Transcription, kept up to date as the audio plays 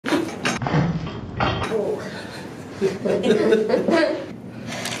Oh. I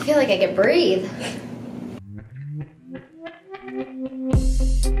feel like I can breathe.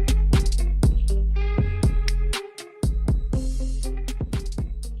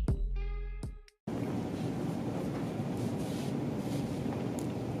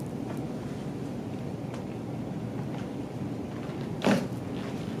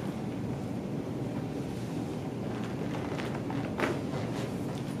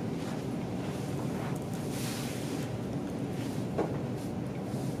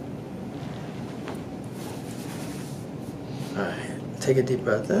 Alright, take a deep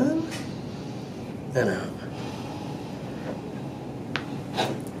breath in and out.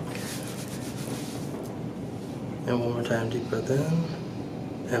 And one more time, deep breath in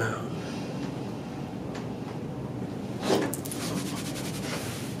and out.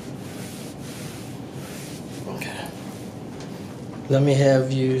 Okay. Let me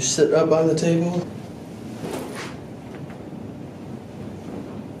have you sit up on the table.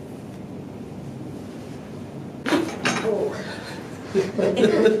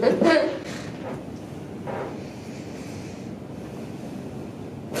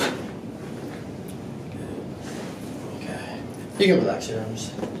 You can relax your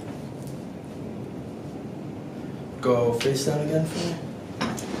arms. Go face down again for me.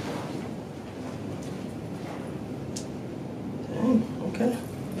 Dang, okay.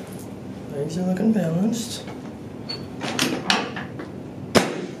 Legs are looking balanced.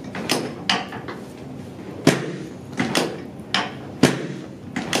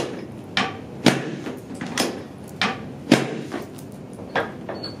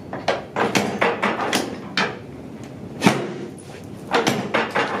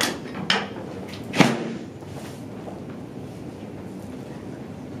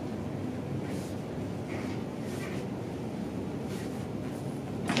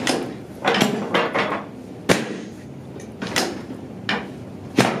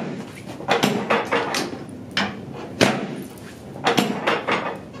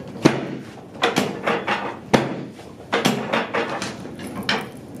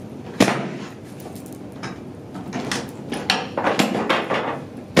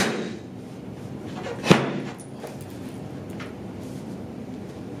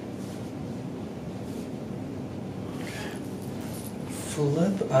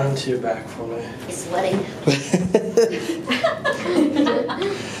 Flip onto your back for me. I'm sweating.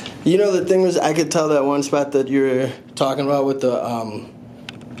 You know, the thing was, I could tell that one spot that you were talking about with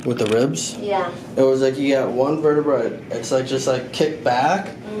the ribs. Yeah. It was like you got one vertebra. It's like just like kicked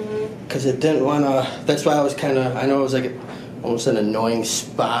back because it didn't want to. That's why I was kind of. I know it was like almost an annoying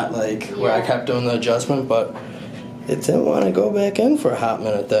spot, like where I kept doing the adjustment, but it didn't want to go back in for a hot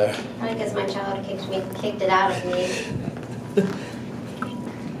minute there. Probably because my child kicked it out of me.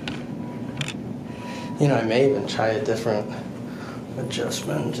 You know, I may even try a different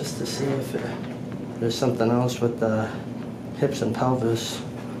adjustment just to see if there's something else with the hips and pelvis.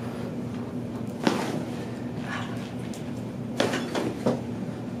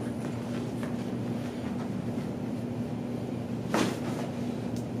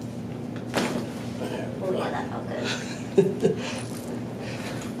 Oh yeah, that felt good.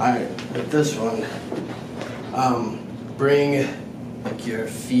 Alright, with this one, bring like your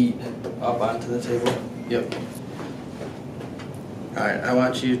feet up onto the table. Yep. Alright, I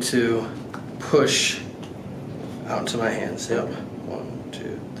want you to push out to my hands. Yep. 1,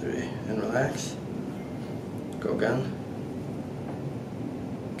 2, 3, and relax. Go again.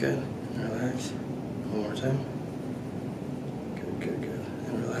 Good. And relax. One more time. Good, good, good.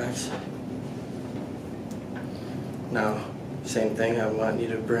 And relax. Now, same thing. I want you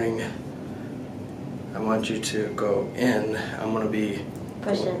to go in. I'm going to be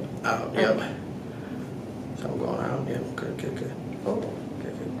pushing out. Yep. So I'm going out. Yep. Good, good, good. Oh.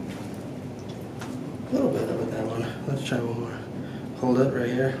 Good, good. A little better with that one. Let's try one more. Hold it right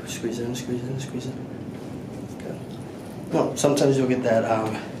here. Squeeze in, squeeze in, squeeze in. Good. No, sometimes you'll get that,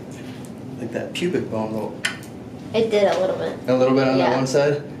 like that pubic bone. It did a little bit. A little bit on that one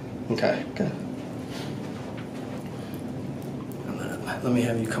side? Okay, good. Let me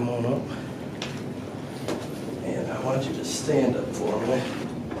have you come on up. And I want you to stand up for me.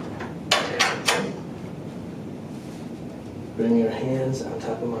 Bring your hands on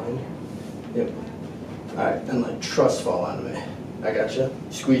top of mine. Yep. Alright, and like trust fall onto me. I got you.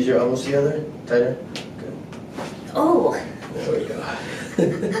 Squeeze your elbows together. Tighter. Good. Oh. There we go.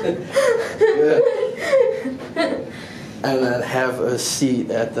 Good. And then have a seat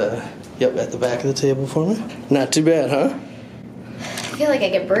at the back of the table for me. Not too bad, huh? I feel like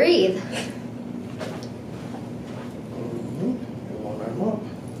I can breathe. One arm up.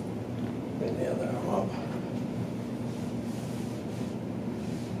 And the other arm up.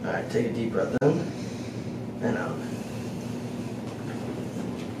 Alright, take a deep breath in and out.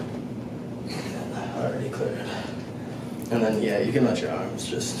 Already cleared. And then, yeah, you can let your arms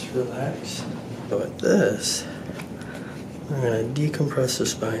just relax. But with this, I'm going to decompress the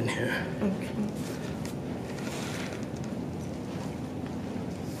spine here. Okay.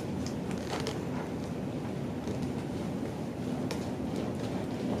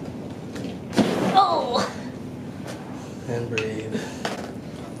 Oh! And breathe.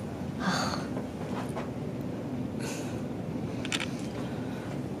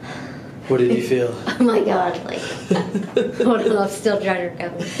 What did you feel? Oh my god, like, hold on, I'm still trying to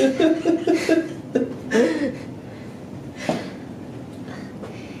recover.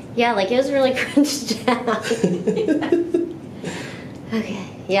 Yeah, like it was really crunched down. Okay,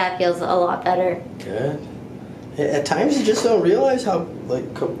 yeah, it feels a lot better. Good. At times you just don't realize how,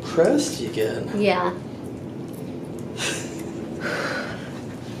 like, compressed you get. Yeah.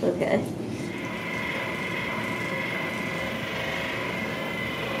 Okay.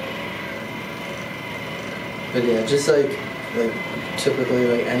 But yeah, just like typically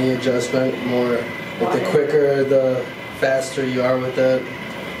like any adjustment, more like the quicker, the faster you are with it,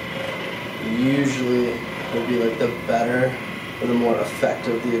 usually will be like the better or the more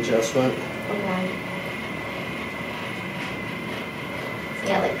effective the adjustment. Okay.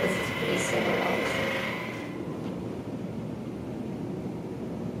 Yeah, like this is pretty similar, obviously.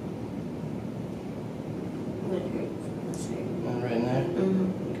 Would it hurt? Let's see. And right in there? Mm-hmm.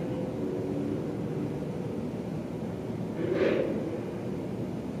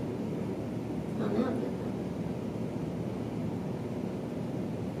 Oh, no.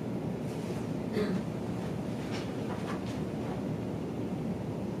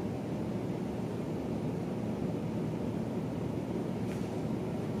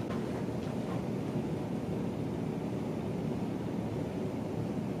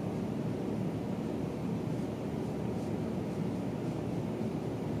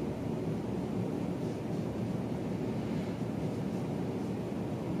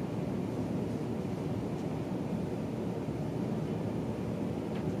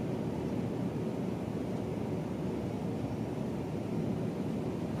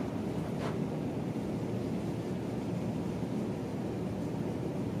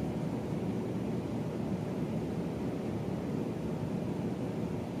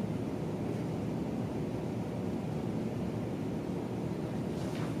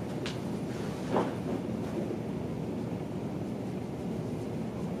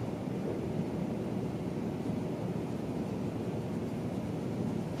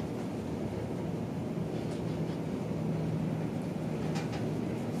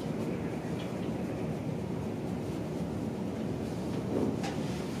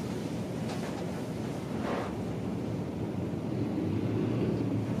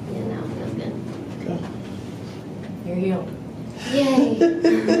 You're healed. Yay!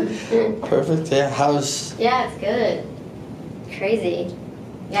 Perfect. Yeah. How's? Yeah, it's good. Crazy.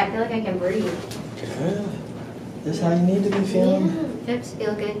 Yeah, I feel like I can breathe. Good. This is how you need to be feeling. Yeah, hips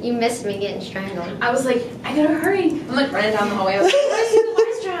feel good. You missed me getting strangled. I was like, I gotta hurry. I'm like running down the hallway. I was like, I see the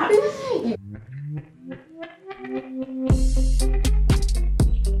Y strap.